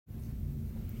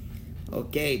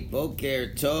Okay,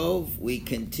 Boker Tov. We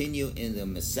continue in the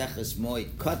Maseches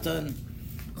Moed Katan,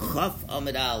 Chaf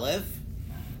Amid Aleph.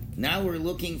 Now we're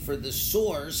looking for the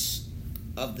source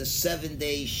of the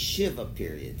 7-day Shiva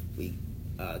period.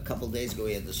 A couple days ago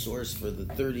we had the source for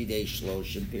the 30-day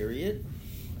Shloshim period.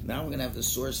 Now we're going to have the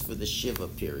source for the Shiva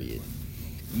period.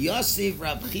 Yosef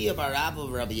Rab Chia bar Abba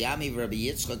Rabbi Yami Rabbi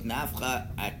Yitzchak Nafcha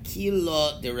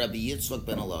Akilo de Rabbi Yitzchak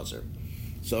ben Elazar.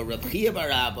 So Rabbi Chia bar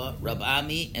Abba, Rabbi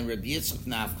Ami, and Rabbi Yitzchak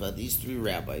Nafcha, these three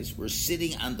rabbis, were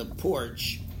sitting on the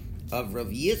porch of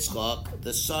Rabbi Yitzchak,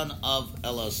 the son of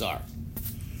Elazar.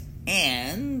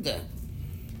 And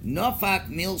Nofak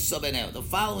Milsa Benel, the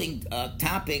following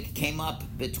topic came up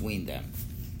between them.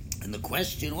 And the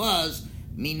question was,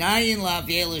 Minayin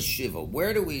Laviela Shiva.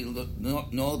 Where do we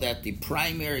know that the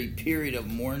primary period of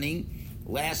mourning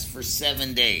lasts for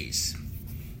 7 days?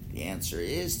 The answer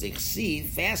is, Tichsiv,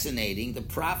 fascinating, the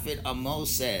prophet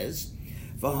Amos says,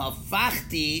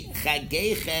 V'hafachti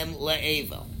chagechem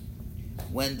le'evel.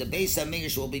 When the Beis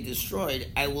HaMikdash will be destroyed,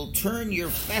 I will turn your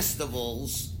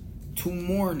festivals to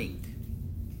mourning.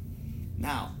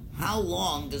 Now, how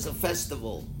long does a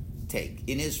festival take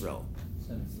in Israel?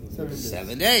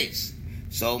 7 days.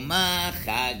 So, Ma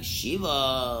Chag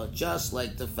Shiva, just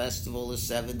like the festival is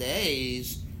 7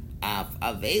 days, Af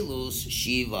Avelus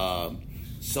Shiva,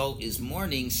 so is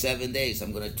mourning 7 days.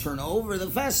 I'm going to turn over the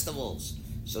festivals.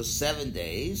 So 7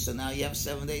 days, so now you have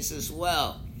 7 days as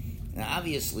well. Now,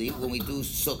 obviously, when we do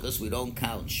Sukkot, we don't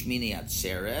count Shmini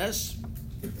Atzeres.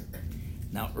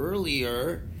 Now,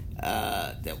 earlier,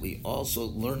 that we also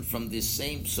learned from this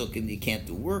same Sukkot, you can't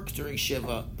do work during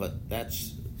Shiva, but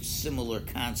that's a similar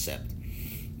concept.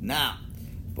 Now,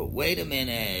 but wait a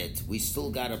minute, we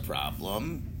still got a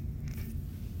problem.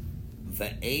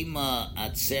 Ve'ema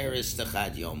atzeres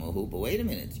techad yomahu. But wait a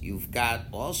minute, you've got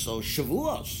also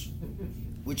Shavuos,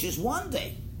 which is 1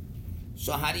 day.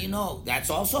 So how do you know?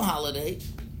 That's also holiday.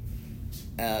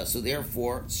 So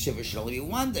therefore, Shiva should only be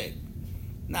 1 day.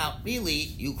 Now, really,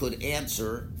 you could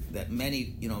answer that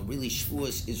really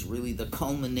Shavuos is really the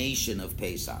culmination of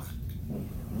Pesach.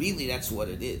 Really, that's what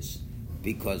it is.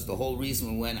 Because the whole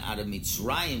reason we went out of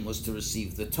Mitzrayim was to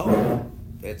receive the Torah.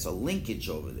 That's a linkage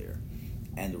over there.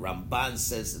 And the Ramban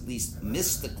says, at least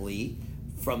mystically,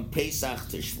 from Pesach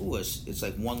to Shavuos, it's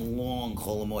like one long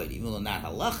Chol HaMoed, even though not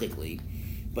halachically,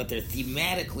 but they're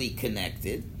thematically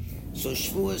connected. So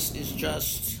Shavuos is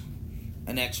just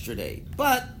an extra day.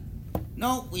 But,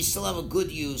 no, we still have a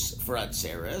good use for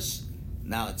Atzeres.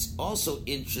 Now, it's also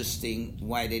interesting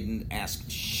why they didn't ask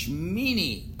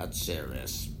Shmini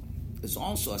Atzeres. It's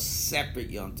also a separate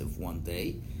yontif 1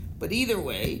 day. But either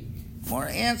way, more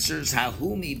answers.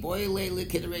 Hahumi boile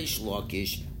likid Reish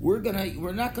Lakish.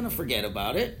 We're not gonna forget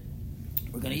about it.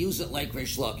 We're gonna use it like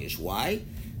Reish Lakish. Why?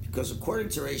 Because according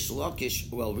to Reish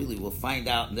Lakish, well, really, we'll find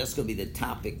out, and that's gonna be the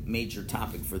major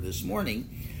topic for this morning.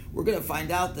 We're gonna find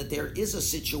out that there is a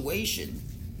situation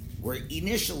where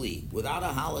initially, without a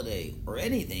holiday or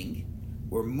anything,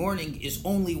 where mourning is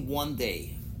only 1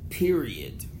 day.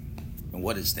 Period. And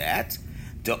what is that?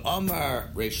 The Amar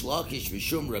Reish Lakish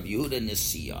Vishum Rav Yehuda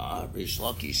Nesiah. Reish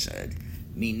Lakish said,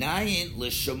 Minayin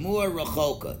l'shamur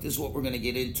rachoka. This is what we're going to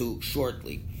get into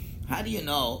shortly. How do you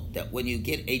know that when you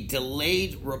get a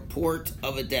delayed report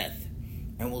of a death,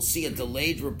 and we'll see a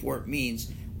delayed report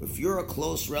means if you're a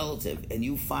close relative and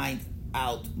you find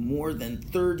out more than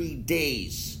 30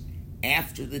 days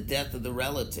after the death of the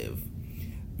relative,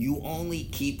 you only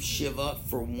keep Shiva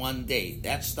for 1 day.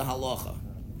 That's the halacha.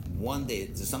 1 day.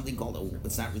 There's something called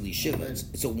it's not really Shiva.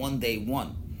 It's a 1 day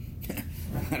one.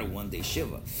 Not a 1 day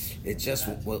Shiva. It's just,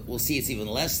 we'll see it's even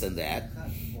less than that.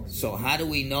 So how do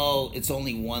we know it's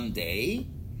only 1 day?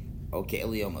 Okay,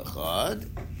 Eliyom Echad.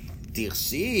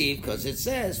 Tichsiv, because it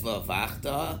says,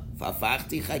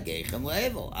 V'fachti chagechem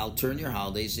le'evel. I'll turn your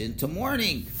holidays into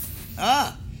mourning.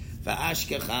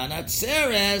 V'ashkechan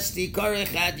atzeres tikare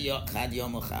chad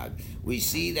yom echad. We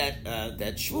see that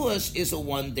Shavuos is a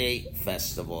 1 day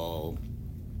festival.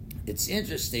 It's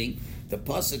interesting. The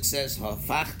pasuk says,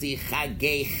 "Hafachti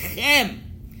chagechem."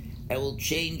 I will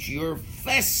change your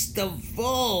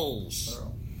festivals.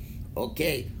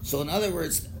 Okay, so in other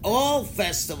words, all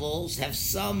festivals have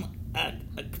some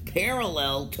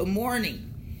parallel to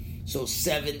mourning. So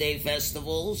 7-day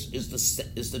festivals is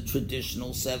the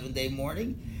traditional 7-day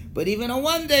mourning. But even a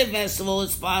 1 day festival,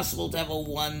 it's possible to have a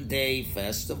 1 day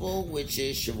festival, which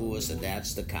is Shavuos, and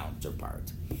that's the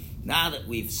counterpart. Now that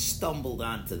we've stumbled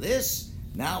onto this,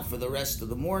 now for the rest of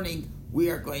the morning, we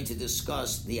are going to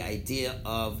discuss the idea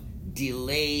of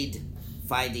delayed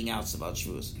finding out about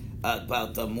Shavuos,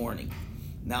 about the morning.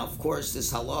 Now, of course,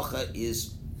 this halacha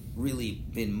is really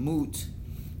been moot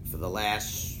for the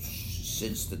last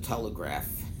since the telegraph.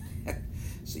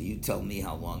 So you tell me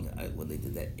how long when they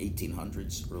did that,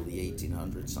 1800s, early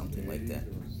 1800s, something like that,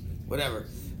 whatever.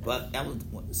 But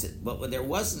when there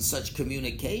wasn't such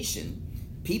communication,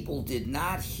 people did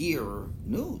not hear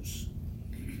news.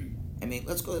 I mean,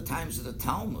 let's go to the times of the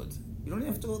Talmud. You don't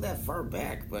have to go that far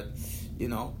back, but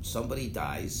somebody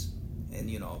dies, and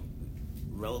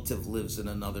relative lives in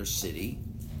another city.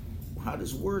 How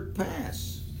does word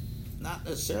pass? Not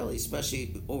necessarily,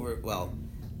 especially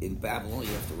in Babylon you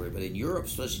have to worry, but in Europe,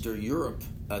 especially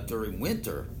during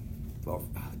winter,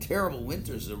 terrible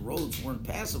winters, the roads weren't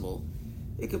passable.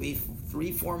 It could be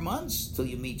 3-4 months till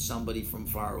you meet somebody from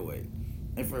far away.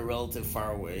 And for a relative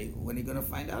far away, when are you going to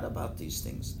find out about these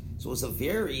things? So it was a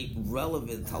very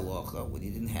relevant halacha when you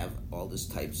didn't have all these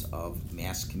types of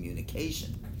mass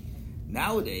communication.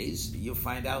 Nowadays, you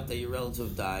find out that your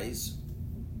relative dies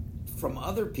from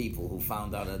other people who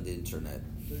found out on the internet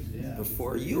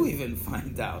before you even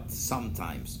find out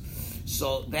sometimes.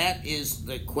 So that is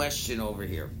the question over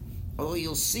here. Oh,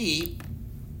 you'll see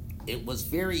it was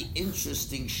very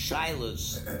interesting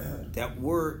shilas that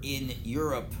were in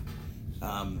Europe.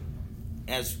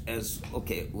 Let's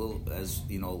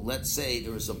say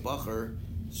there was a bacher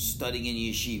studying in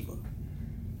yeshiva,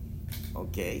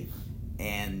 okay,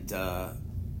 and the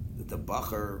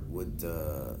bacher would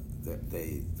the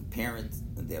parent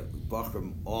and the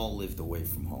bacher all lived away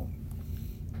from home,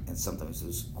 and sometimes it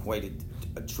was quite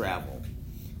a travel.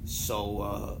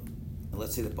 So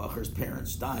let's say the bacher's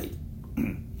parents died.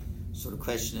 So the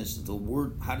question is,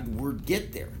 how did the word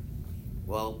get there?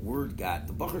 Well,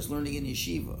 the bacher's learning in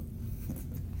yeshiva.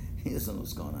 He doesn't know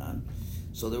what's going on.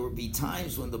 So there would be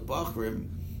times when the bacherim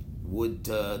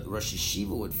the Rosh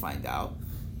Yeshiva would find out,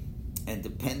 and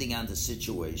depending on the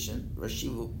situation, Rosh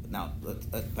Yeshiva, now,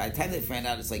 by the time they find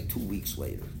out, it's like 2 weeks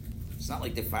later. It's not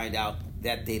like they find out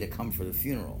that day to come for the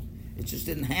funeral. It just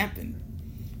didn't happen,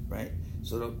 right?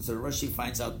 So the Rosh Yeshiva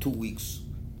finds out 2 weeks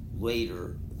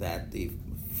later that the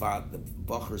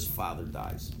bacher's father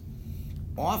dies.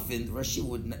 Often, the Rosh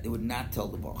Yeshiva would not tell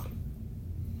the bacher.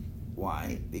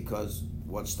 Why? Because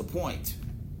what's the point?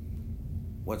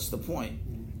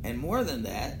 And more than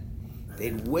that,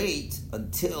 they'd wait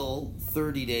until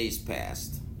 30 days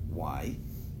passed. Why?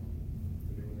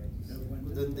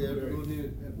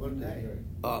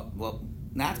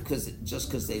 Not just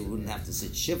because they wouldn't have to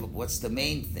sit shiva. What's the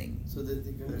main thing? So that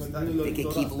they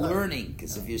could keep learning,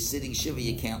 because if you're sitting shiva,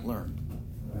 you can't learn.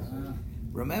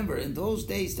 Remember, in those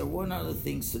days, there weren't other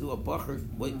things to do. A bacher,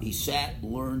 he sat,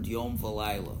 learned Yom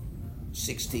V'Layla,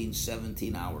 16,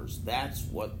 17 hours. That's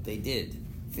what they did.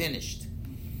 Finished.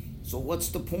 So what's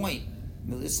the point?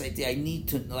 This idea, I need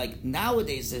to,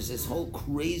 nowadays, there's this whole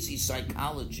crazy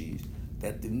psychology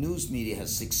that the news media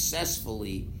has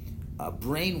successfully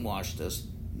brainwashed us.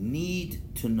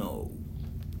 Need to know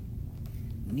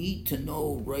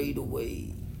right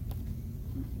away.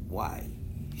 Why?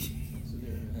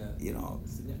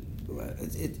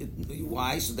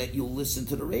 Why? So that you'll listen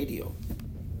to the radio.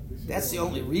 That's the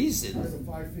only reason. The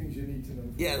 5 things you need to know.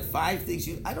 Yeah, the 5 things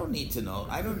I don't need to know.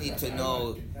 I don't need to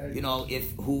know,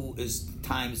 if who is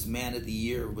Times Man of the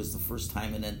Year was the first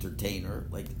time an entertainer.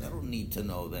 I don't need to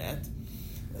know that.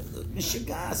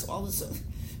 Mishigas, all this.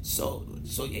 So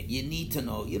you need to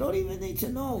know. You don't even need to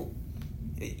know.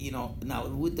 Now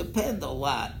it would depend a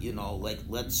lot.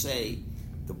 Let's say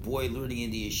the boy learning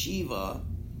in the yeshiva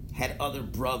had other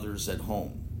brothers at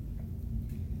home.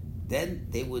 Then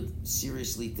they would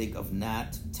seriously think of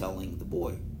not telling the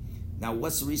boy. Now,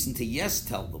 what's the reason to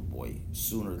tell the boy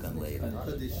sooner than later?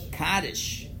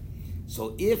 Kaddish.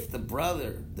 So if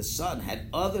the son had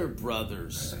other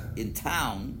brothers in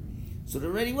town, so there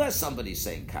already was somebody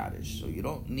saying Kaddish. So you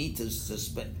don't need to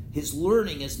suspect. His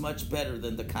learning is much better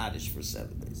than the Kaddish for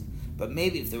 7 days. But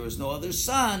maybe if there was no other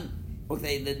son,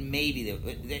 okay, then maybe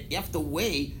you have to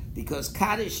weigh, because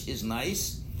Kaddish is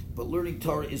nice, but learning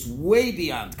Torah is way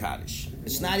beyond Kaddish.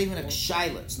 It's not even a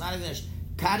shaila. It's not even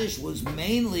Kaddish was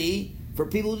mainly for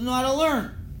people who know how to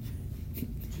learn.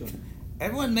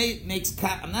 Everyone makes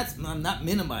I'm not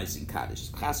minimizing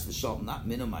Kaddish. Chas v'shalom, I'm not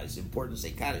minimizing. Important to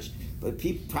say Kaddish, but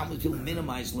people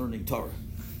minimize learning Torah.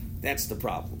 That's the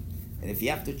problem. And if you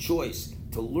have the choice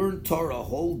to learn Torah a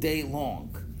whole day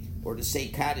long, or to say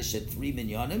Kaddish at 3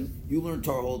 minyanim, you learn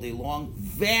Torah a whole day long,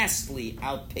 vastly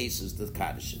outpaces the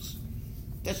Kaddishes.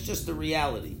 That's just the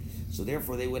reality. So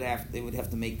therefore, they would have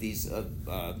to make these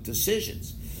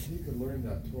decisions. He could learn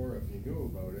that Torah if he knew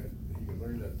about it. He could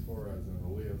learn that Torah as an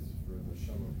aliyah for the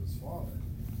Shem of his father.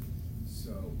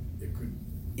 So it could.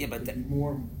 Yeah, but be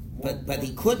but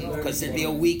he couldn't, because there'd be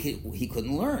a week he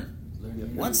couldn't learn.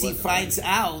 Once he finds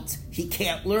out, he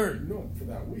can't learn. No, for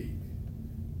that week.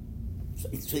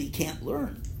 So you can't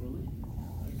learn.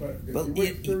 But But if you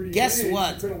wait 30 guess days,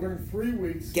 what? you could have learned 3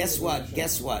 weeks. Guess of what? the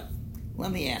Guess Neshama. what?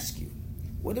 Let me ask you.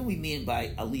 What do we mean by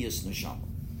Aliyas Neshama?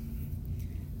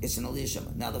 It's an Aliyas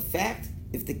Neshama. Now the fact,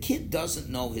 if the kid doesn't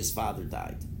know his father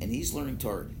died and he's learning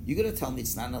Torah, you're going to tell me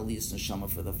it's not an Aliyas Neshama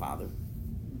for the father?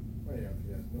 Oh, yeah,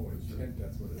 no intent,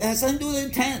 that's what it is. It has nothing to do with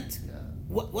intent. Yeah.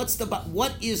 What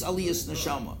is Aliyas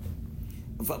Neshama?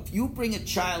 If you bring a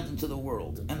child into the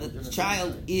world and the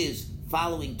child is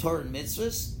following Torah and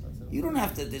mitzvahs, you don't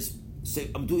have to say,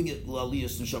 I'm doing it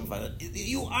Aliyas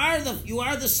Neshama. You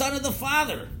are the son of the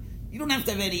father. You don't have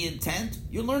to have any intent.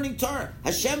 You're learning Torah.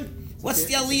 Hashem, what's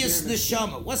the Aliyas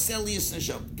Neshama? What's the Aliyas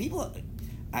Neshama? People,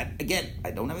 I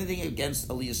don't have anything against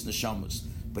Aliyas Neshamas,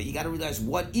 but you got to realize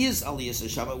what is Aliyas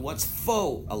Neshama, what's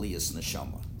faux Aliyas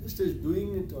Neshama. Just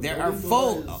doing it. There are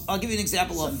faux. I'll give you an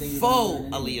example of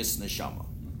faux Aliyas Neshama.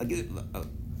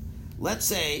 Let's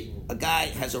say a guy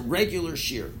has a regular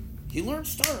shir. He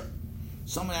learns Torah.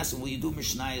 Someone asks him, will you do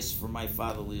Mishnayos for my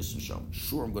father, Aliyas Neshama?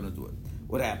 Sure, I'm going to do it.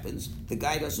 What happens? The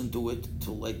guy doesn't do it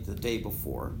till like the day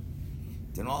before.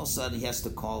 Then all of a sudden he has to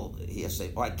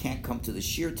say, oh, I can't come to the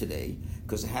shir today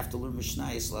because I have to learn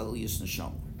Mishnayos Aliyas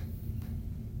Neshama.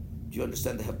 Do you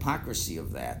understand the hypocrisy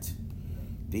of that?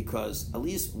 Because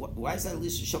why is that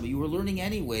Aliyas Neshama? You were learning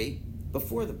anyway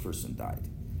before the person died.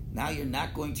 Now you're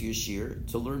not going to your shir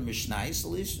to learn Mishnayos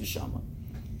Aliyas Neshama.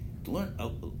 To learn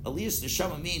Aliyas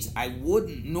Neshama means I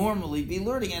wouldn't normally be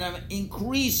learning, and I'm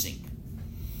increasing.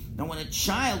 Now, when a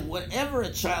child, whatever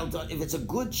a child does, if it's a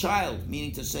good child,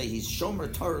 meaning to say he's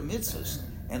shomer Torah mitzvahs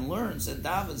and learns and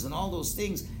davens and all those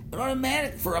things,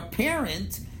 for a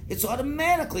parent, it's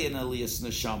automatically an Aliyas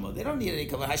Neshama. They don't need any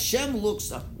cover. Hashem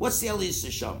looks up. What's the Aliyas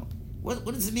Neshama? What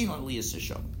does it mean on Aliyas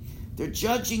Neshama? They're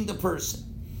judging the person.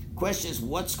 Question is,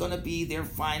 what's going to be their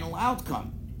final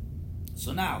outcome?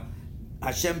 So now,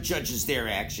 Hashem judges their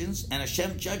actions, and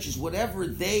Hashem judges whatever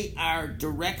they are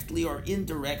directly or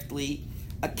indirectly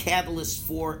a catalyst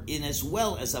for in as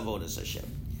well as Avodas Hashem.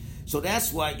 So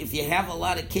that's why if you have a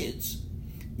lot of kids,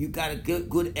 you've got a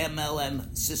good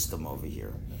MLM system over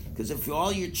here. Because if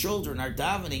all your children are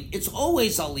davening, it's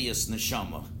always Aliyas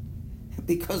Neshama.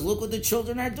 Because look what the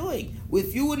children are doing.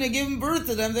 If you wouldn't have given birth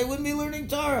to them, they wouldn't be learning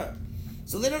Torah.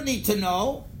 So they don't need to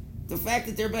know the fact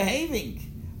that they're behaving.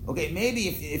 Okay, maybe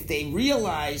if they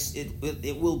realize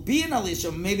it will be an Aliyas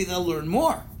Neshama, maybe they'll learn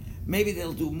more. Maybe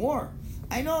they'll do more.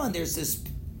 I know, and there's this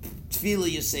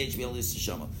tefillah you say to be Aliyas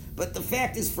Neshama. But the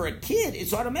fact is, for a kid,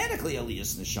 it's automatically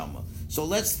Aliyas Neshama. So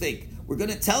let's think. We're going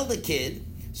to tell the kid,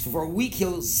 so for a week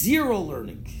he'll zero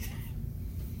learning.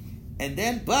 And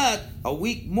then, but a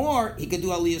week more, he can do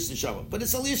Aliyas Neshama. But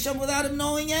it's Aliyas Neshama without him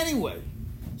knowing anyway.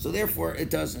 So therefore, it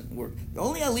doesn't work. The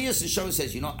only Aliyas Neshama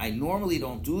says, I normally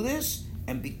don't do this,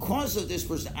 and because of this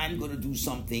person, I'm going to do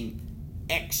something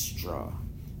extra.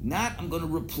 Not I'm going to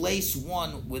replace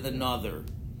one with another.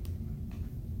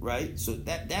 Right? So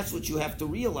that's what you have to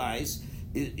realize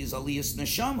is Aliyas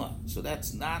Neshama. So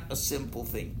that's not a simple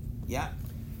thing. Yeah?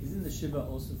 Isn't the Shiva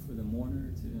also for the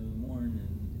mourner to mourn,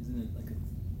 and isn't it like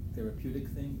a therapeutic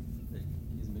thing that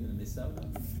he's going to miss out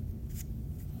on?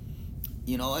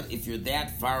 You know what? If you're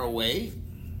that far away,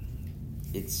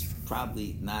 it's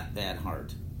probably not that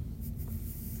hard.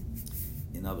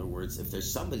 In other words, if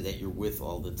there's somebody that you're with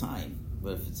all the time,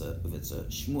 but if it's a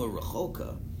Shmua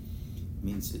Rechoka,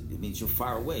 it means you're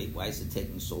far away. Why is it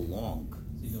taking so long?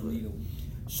 So you don't need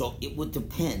a... So it would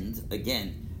depend.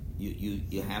 Again,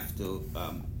 you have to.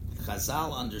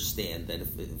 Chazal understand that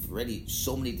if already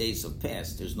so many days have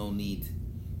passed, there's no need.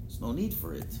 There's no need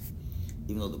for it.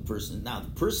 Even though the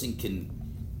person can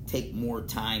take more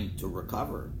time to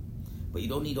recover, but you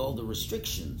don't need all the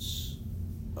restrictions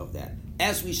of that.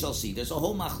 As we shall see, there's a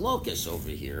whole machlokas over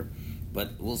here,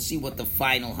 but we'll see what the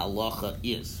final halacha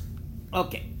is.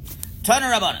 Okay.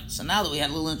 Taner Rabbanan. So now that we had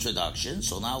a little introduction,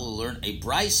 so now we'll learn a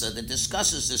brisa that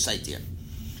discusses this idea.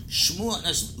 Shmuel,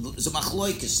 there's a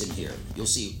machlokas in here. You'll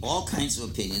see all kinds of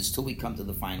opinions till we come to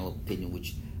the final opinion,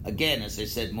 which, again, as I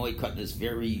said, Moed Katan is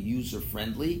very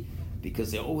user-friendly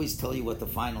because they always tell you what the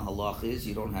final halacha is.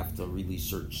 You don't have to really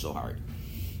search so hard.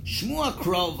 Shmua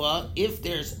Krova, if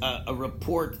there's a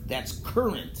report that's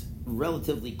current,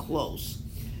 relatively close,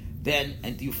 then,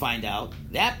 and you find out,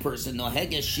 that person,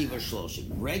 Noheges Shiva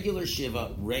Shloshim, regular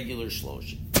Shiva, regular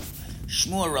Shloshim.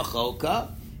 Shmua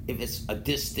Rechoka, if it's a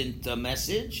distant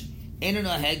message, Eino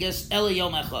Noheges Ela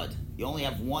Yom Echad. You only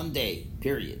have 1 day,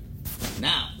 period.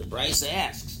 Now, the Brisa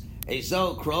asks,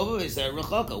 Ezo Krova is a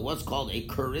Rechoka, what's called a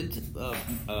current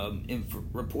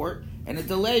report and a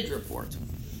delayed report.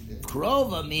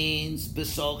 Krova means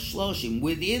Besoch Shloshim.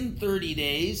 Within 30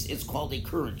 days, it's called a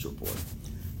current report.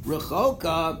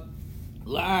 Rechoka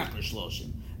La'achar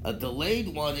shloshim. A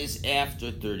delayed one is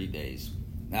after 30 days.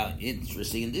 Now,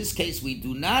 interesting. In this case, we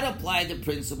do not apply the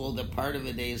principle that part of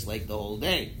a day is like the whole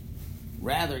day.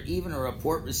 Rather, even a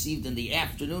report received in the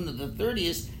afternoon of the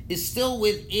 30th is still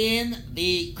within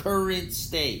the current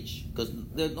stage, because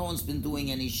no one's been doing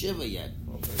any shiva yet.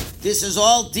 Okay. This is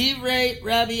all divrei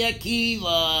Rabbi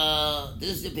Akiva. This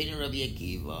is the opinion of Rabbi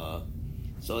Akiva.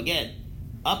 So again,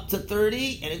 up to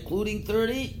 30 and including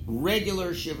 30,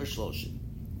 regular shiva shloshim.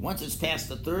 Once it's past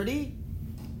the 30,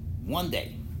 1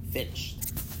 day, finished.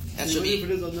 That's Even Rabbi. if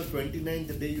it is on the 29th,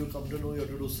 the day you come to know you have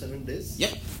to do 7 days?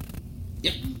 Yep.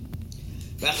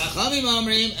 V'chachamim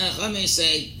omrim, chachamim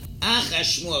say,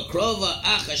 achashmua krova,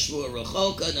 achashmua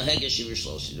rechoka, nehega shiva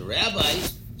shloshim. The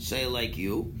rabbis say like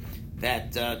you,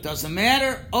 that doesn't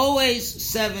matter, always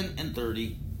 7 and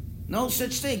 30. No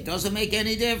such thing, doesn't make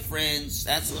any difference.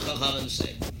 That's what chachamim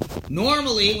say.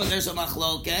 Normally, when there's a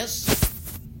machlokes,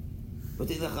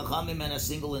 between the chachamim and a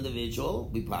single individual,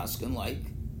 we paskin like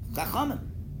chachamim.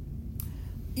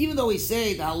 Even though we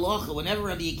say the halacha, whenever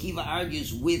Rabbi Akiva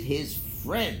argues with his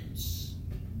friends,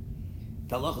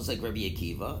 the halacha is like Rabbi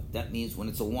Akiva. That means when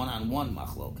it's a one-on-one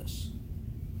machlokas.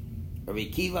 Rabbi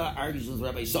Akiva argues with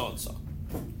Rabbi so-and-so.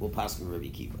 We'll pass with Rabbi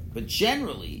Akiva. But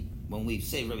generally, when we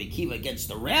say Rabbi Akiva against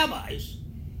the rabbis,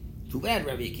 too bad,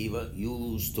 Rabbi Akiva, you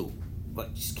lose too.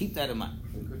 But just keep that in mind.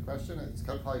 Good question. It's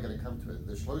probably going to come to it.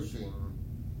 The shloshim,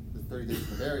 the 30 days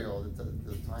from the burial, the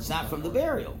time. It's not from the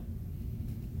burial.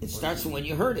 It starts from when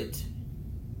you heard it.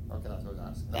 Okay, that's what I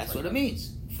was asking. That's what it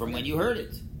means. From when you heard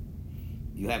it.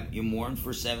 You mourn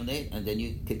for 7 days, and then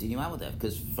you continue on with that.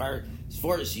 Because as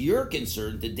far as you're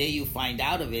concerned, the day you find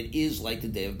out of it is like the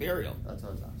day of burial. That's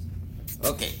what I was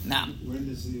asking. Okay, now. When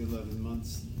does the 11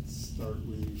 months start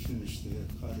when you finish the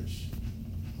Kaddish?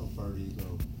 How far do you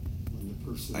go? When the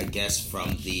person I guess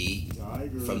from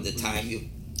the time you.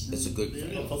 It's a good.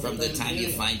 From the time you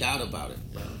find out about it.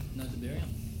 Not the burial.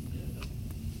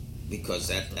 Because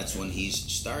that's when he's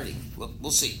starting.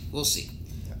 We'll see.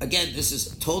 Again, this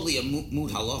is totally a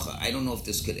moot halacha. I don't know if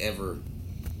this could ever.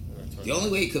 The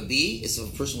only way it could be is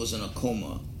if a person was in a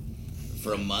coma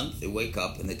for a month. They wake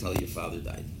up and they tell you your father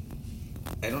died.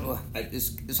 I don't know.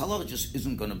 This halacha just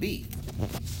isn't going to be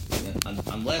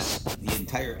unless the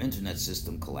entire internet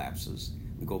system collapses.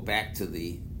 We go back to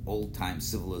the old time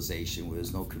civilization where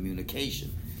there's no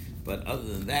communication. But other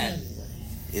than that,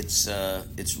 it's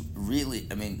really.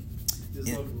 I mean.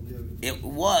 It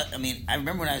was. I mean, I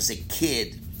remember when I was a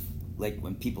kid, like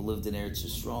when people lived in Eretz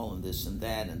Yisrael and this and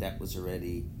that was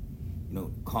already,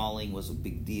 calling was a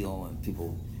big deal, and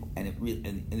people, and it really,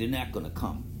 and they're not going to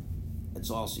come.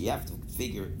 It's also you have to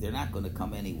figure they're not going to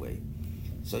come anyway.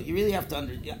 So you really have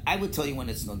to I would tell you when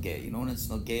it's nogea. When it's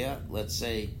nogea, let's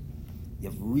say you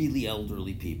have really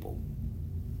elderly people,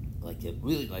 like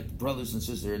brothers and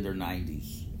sisters in their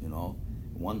 90s.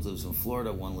 One lives in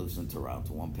Florida, one lives in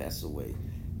Toronto, one passed away.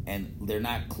 And they're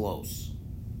not close.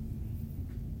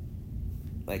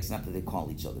 Like, it's not that they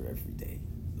call each other every day.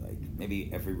 Like,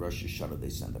 maybe every Rosh Hashanah they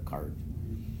send a card.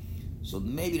 So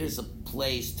maybe there's a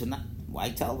place to not... Why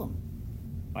tell them?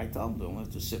 They don't have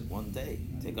to sit 1 day.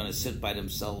 They're going to sit by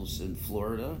themselves in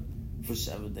Florida for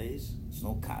 7 days. It's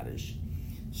no Kaddish.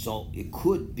 So it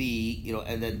could be,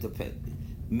 and then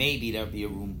maybe there'll be a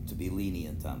room to be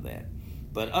lenient on that.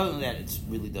 But other than that, it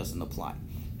really doesn't apply.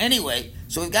 Anyway,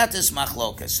 so we've got this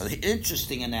machlokas. So the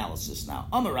interesting analysis now.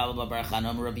 Amar Rabbi Bar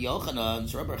Chana, Amar Rabbi Yochanan,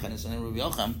 so Rabbi Yochanan and Rabbi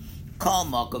Yochanan, Kol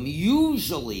Makom.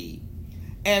 Usually,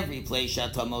 every place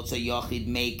Shatamotza Yochid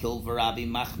Meikil V'Rabbi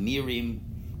Machmirim,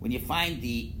 when you find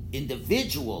the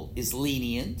individual is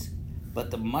lenient,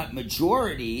 but the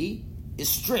majority is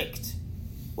strict.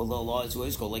 Well, the law is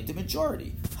always go like the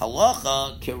majority.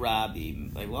 Halacha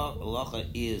kirabim. Halacha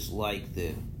is like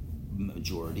the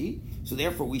majority, so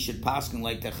therefore we should paskin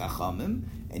like the chachamim,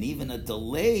 and even a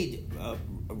delayed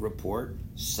report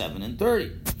 7 and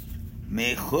 30.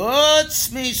 Mechutz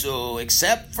mizu,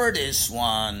 except for this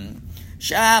one.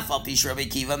 Shaf al pish Rabbi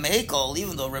Akiva meikol,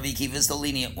 even though Rabbi Akiva is the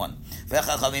lenient one.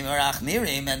 V'chachamim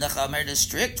arachmirim, and the chamer the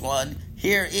strict one.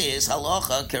 Here is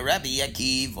halacha keRabbi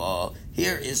Akiva.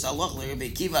 Here is halacha Rabbi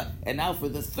Akiva, and now for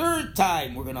the third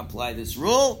time we're going to apply this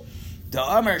rule. The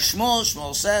Amar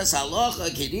Shmuel says,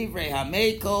 halacha kedivrei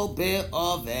hameiko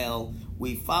be'avel.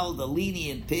 We follow the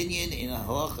lenient opinion in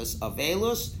halachas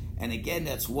avelus, and again,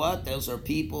 that's what? Those are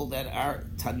people that are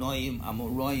Tanoim,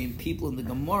 Amoraim, people in the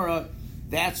Gemara.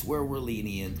 That's where we're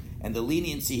lenient. And the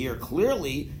leniency here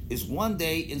clearly is 1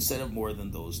 day instead of more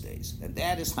than those days. And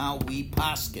that is how we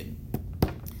paskin.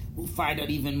 We'll find out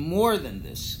even more than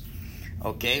this.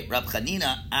 Okay, Rab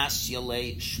Chanina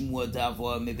asyale shmua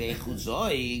davo mebei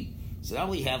chuzoi. So now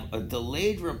we have a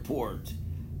delayed report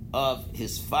of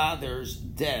his father's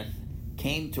death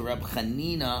came to Reb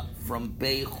Chanina from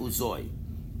Bei Chuzoi.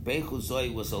 Bei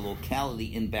Chuzoi was a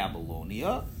locality in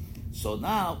Babylonia. So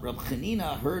now Reb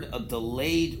Chanina heard a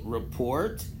delayed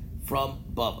report from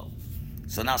Bavel.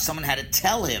 So now someone had to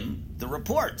tell him the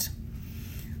report.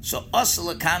 So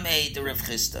Asala Kame de Rav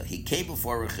Chisda. He came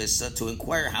before Rav Chisda to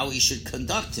inquire how he should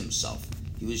conduct himself.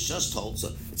 He was just told,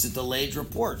 so it's a delayed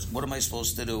report. What am I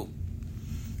supposed to do?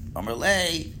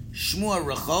 Amarle, Shmua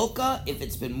Rechoka, if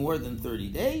it's been more than 30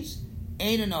 days,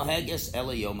 Eina Noheges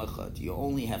Ela Yom Echad. You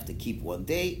only have to keep one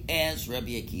day, as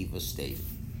Rabbi Akiva stated.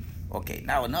 Okay,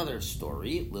 now another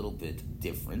story, a little bit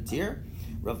different here.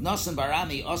 Rav Nosson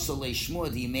Barami Asale Shmua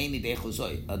D'Yimei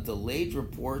Bechuzoi. A delayed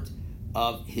report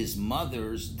of his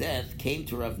mother's death came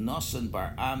to Rav Nosson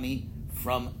Barami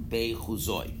from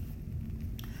Bechuzoi.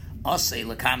 Asay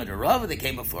Lakamed Rava, they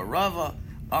came before Rava.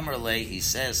 Amarle, he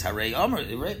says, Hare Amar,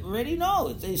 already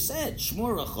know, they said,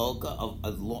 Shmur Rechoka,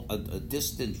 a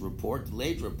distant report,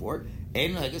 delayed report,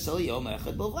 it's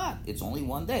only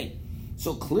one day.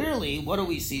 So clearly, what do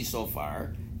we see so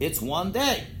far? It's one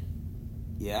day.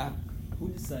 Yeah? Who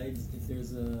decides if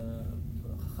there's a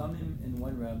Chachamim and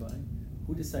one rabbi?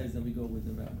 Who decides that we go with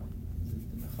the rabbi? Is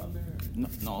it the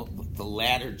Mechaber? No, the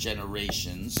latter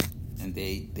generations, and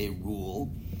they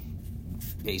rule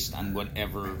based on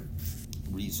whatever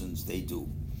reasons they do.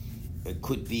 It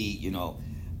could be, some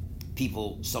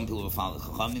people were following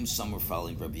Chachamim, some were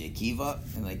following Rabbi Akiva,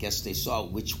 and I guess they saw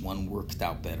which one worked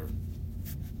out better.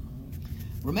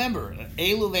 Remember,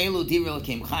 Elu ve'elu divrei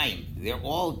Elokim Chaim, they're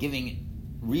all giving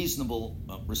reasonable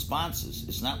responses.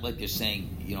 It's not like they're saying,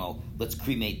 let's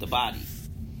cremate the body.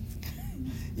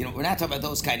 We're not talking about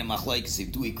those kind of machlokes.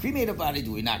 Do we cremate a body?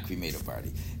 Do we not cremate a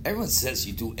body? Everyone says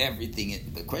you do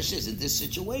everything. The question is, in this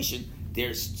situation,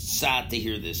 there's tzad to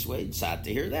hear this way, tzad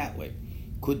to hear that way.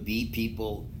 Could be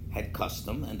people had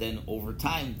custom, and then over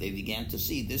time they began to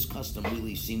see this custom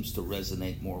really seems to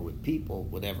resonate more with people,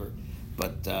 whatever.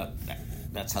 But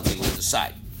that's how they will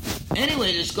decide.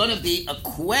 Anyway, there's going to be a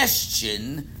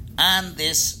question on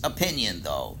this opinion,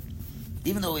 though.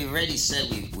 Even though we've already said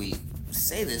we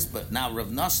say this, but now Rav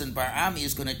Nosson Bar Ami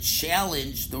is going to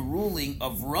challenge the ruling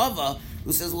of Rava,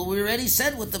 who says, well, we already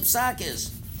said what the psak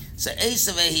is. So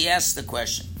Esaveh, he asks the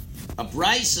question. A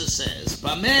Brisa says,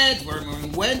 Bamed,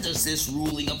 when does this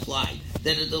ruling apply?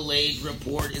 That a delayed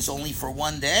report is only for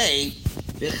one day,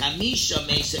 with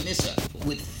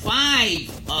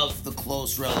 5 of the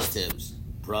close relatives,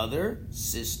 brother,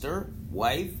 sister,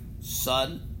 wife,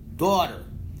 son, daughter.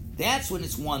 That's when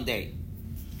it's one day.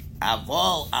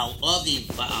 Avol al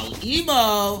aviv al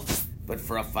imo, but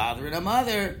for a father and a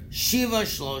mother, shiva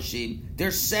shloshim, they're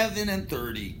 7 and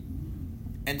 30.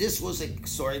 And this was a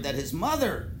story that his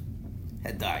mother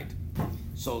had died.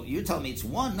 So you're telling me it's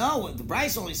one? No, the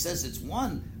Bryce only says it's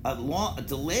one, a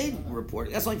delayed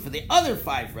report. That's only for the other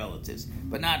 5 relatives,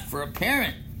 but not for a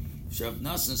parent. So Rav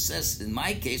Nosson says, in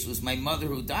my case, it was my mother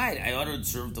who died. I ought to have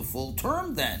served the full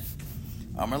term then.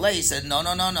 Amarle said, no.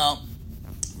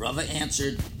 Rava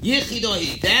answered,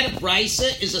 Yechidohi, that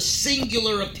Brisa is a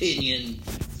singular opinion,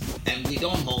 and we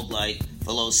don't hold like,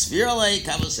 Velo Svirale,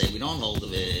 Kava say, we don't hold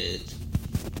of it.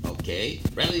 Okay.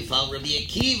 Rabbi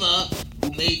Akiva,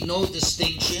 who made no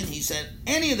distinction, he said,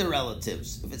 any of the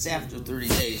relatives, if it's after 30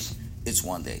 days, it's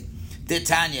one day.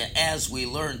 Tanya, as we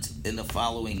learned in the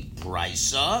following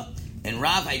Brisa, and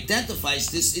Rav identifies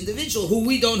this individual who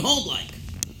we don't hold like.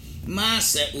 There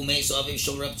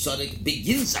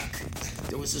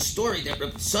was a story that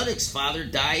Reb Tzadik's father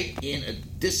died in a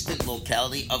distant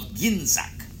locality of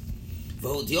Ginzak.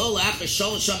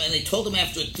 And they told him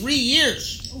after 3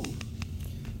 years.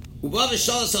 And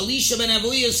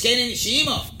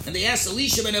they asked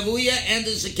Elisha ben Avuya and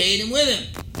the Zakanim with him.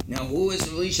 Now, who is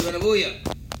Elisha ben Avuya?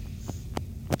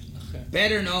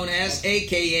 Better known as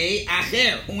AKA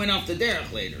Acher, who went off the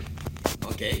derech later.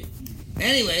 Okay.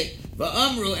 Anyway,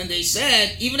 Amru, and they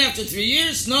said, even after 3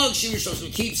 years, no, she was supposed to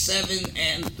keep 7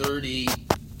 and 30.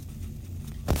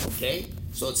 Okay?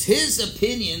 So it's his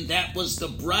opinion that was the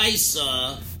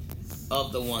brisa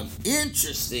of the one.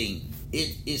 Interesting.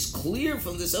 It is clear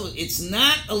from this. It's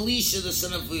not Elisha, the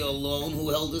son of Avuya, alone who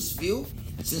held this view,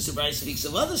 since the brisa speaks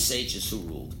of other sages who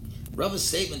ruled. Rava's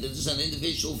statement that this is an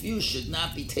individual view should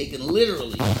not be taken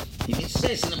literally. He means to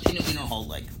say it's an opinion we don't hold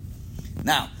like.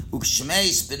 Now, Ukshmei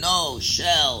Spino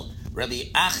Shel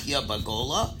Rabbi Achya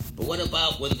Bagola, but what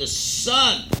about when the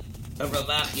son of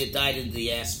Rabbi Achya died in the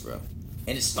diaspora,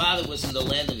 and his father was in the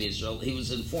land of Israel? He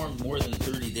was informed more than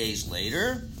 30 days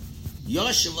later.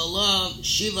 Yoshev Alav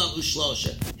Shiva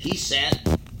Ushlosha. He sat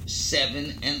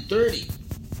 7 and 30.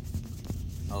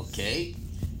 Okay,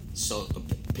 so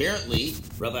apparently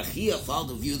Rabbi Chia followed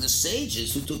the view of the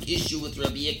sages who took issue with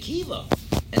Rabbi Akiva,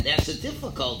 and that's a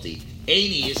difficulty.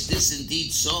 Aini, is this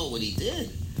indeed so? What he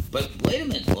did? But wait a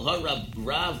minute.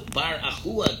 Rav Bar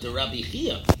Achua to Rabbi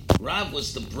Chia. Rav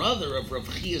was the brother of Rav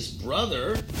Chia's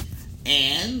brother,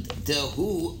 and the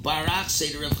who Barak say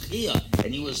to Rav Chia,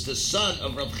 and he was the son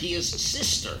of Rav Chia's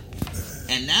sister.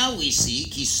 And now we see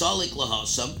Kisolik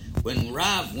Lahosam, when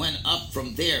Rav went up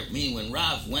from there, meaning when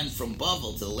Rav went from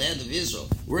Bavel to the land of Israel,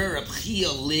 where Rav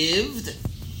Chia lived,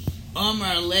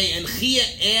 Amar Le, and Chia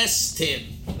asked him,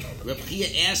 Rav Chia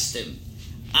asked him,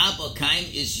 Abba Kaim,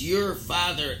 is your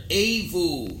father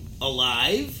Avu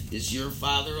alive? Is your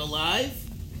father alive?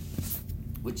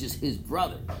 Which is his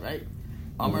brother, right?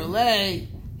 Amar Le,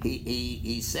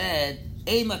 he said,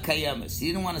 Ema Kayamas. He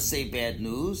didn't want to say bad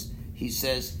news. He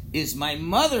says, is my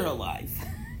mother alive?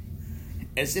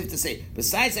 As if to say,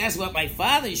 besides asking about my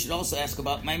father, you should also ask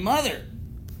about my mother.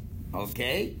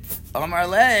 Okay? Amar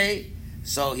Le,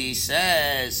 so he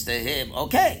says to him,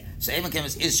 okay, so Ema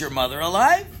Kayamas, is your mother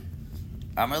alive?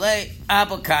 Amar Le,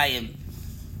 Abba Kayim,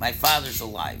 my father's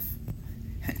alive.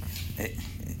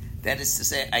 That is to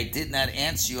say, I did not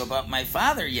answer you about my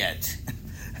father yet.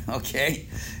 Okay?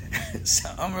 So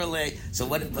Amar Le, so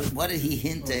what did he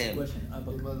hint to him?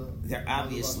 They're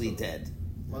obviously dead.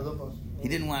 He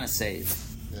didn't want to say it.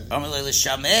 Amar Le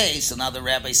l'shamei, so now the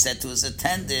rabbi said to his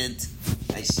attendant,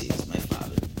 I see, it's my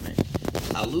father. Right?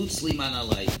 Alutz liman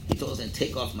alai. He told him,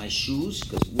 take off my shoes,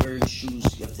 because wearing shoes,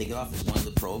 you have to take it off, is one of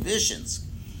the prohibitions.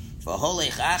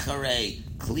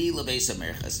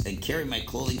 And carry my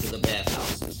clothing to the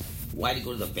bathhouses. Why do you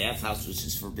go to the bathhouse, which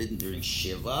is forbidden during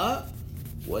Shiva?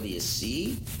 What do you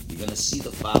see? You're going to see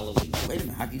the following. Wait a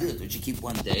minute, how do you do it? Don't you keep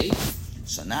one day?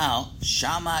 So now,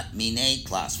 Shamat Minei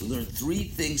class. We learned three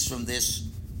things from this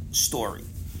story.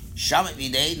 Shamat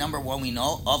Minei, number one, we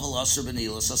know, Aval Asr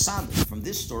B'Nilas Asandal. From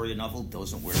this story, an Aval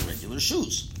doesn't wear regular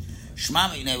shoes. Shema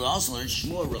Minei, we also learned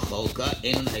Shmur Rechoka,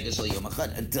 Enon Heges Al Yom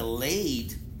Echad. A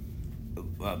delayed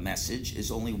message is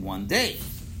only one day.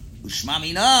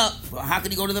 Ushmamina, well, how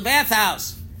can he go to the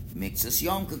bathhouse? Mixus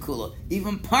Yom Kakula.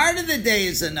 Even part of the day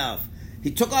is enough. He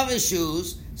took off his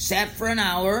shoes, sat for an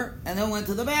hour, and then went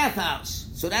to the bathhouse.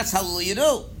 So that's how will you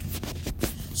do.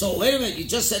 So wait a minute, you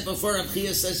just said before Rav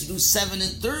Chia says you do 7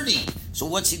 and 30. So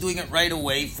what's he doing it right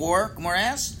away for? Gemara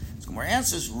asks. Gemara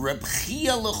answers, Rab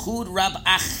Chia Lechud, Rab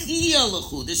Achia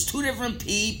Lechud. There's two different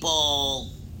people.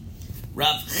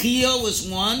 Rav Chia was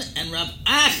one, and Rav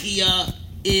Achia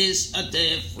is a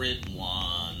different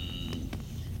one.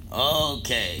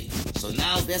 Okay, so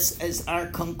now this is our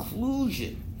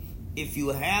conclusion. If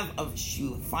you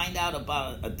you find out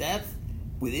about a death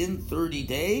within 30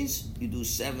 days, you do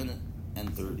 7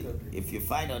 and 30. If you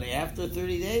find out after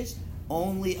 30 days,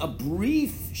 only a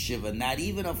brief Shiva, not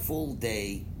even a full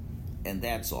day, and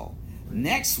that's all.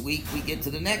 Next week, we get to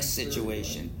the next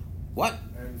situation. What?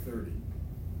 And 30.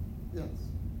 Yes.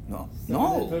 No,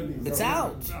 it's So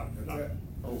out.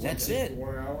 That's That's it. it.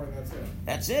 1 hour and that's it.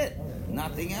 That's it.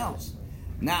 Nothing else.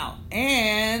 Now,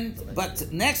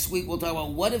 but next week we'll talk about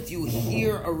what if you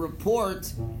hear a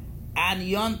report on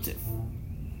Yontif.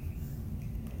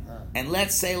 And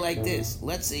let's say like this.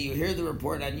 Let's say you hear the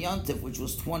report on Yontif, which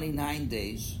was 29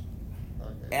 days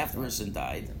after a person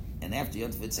died. And after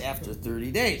Yontif, it's after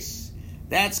 30 days.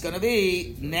 That's going to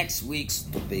be next week's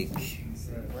big.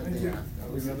 One day after.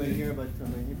 Remember here about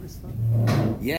from my neighbor's phone? Yeah.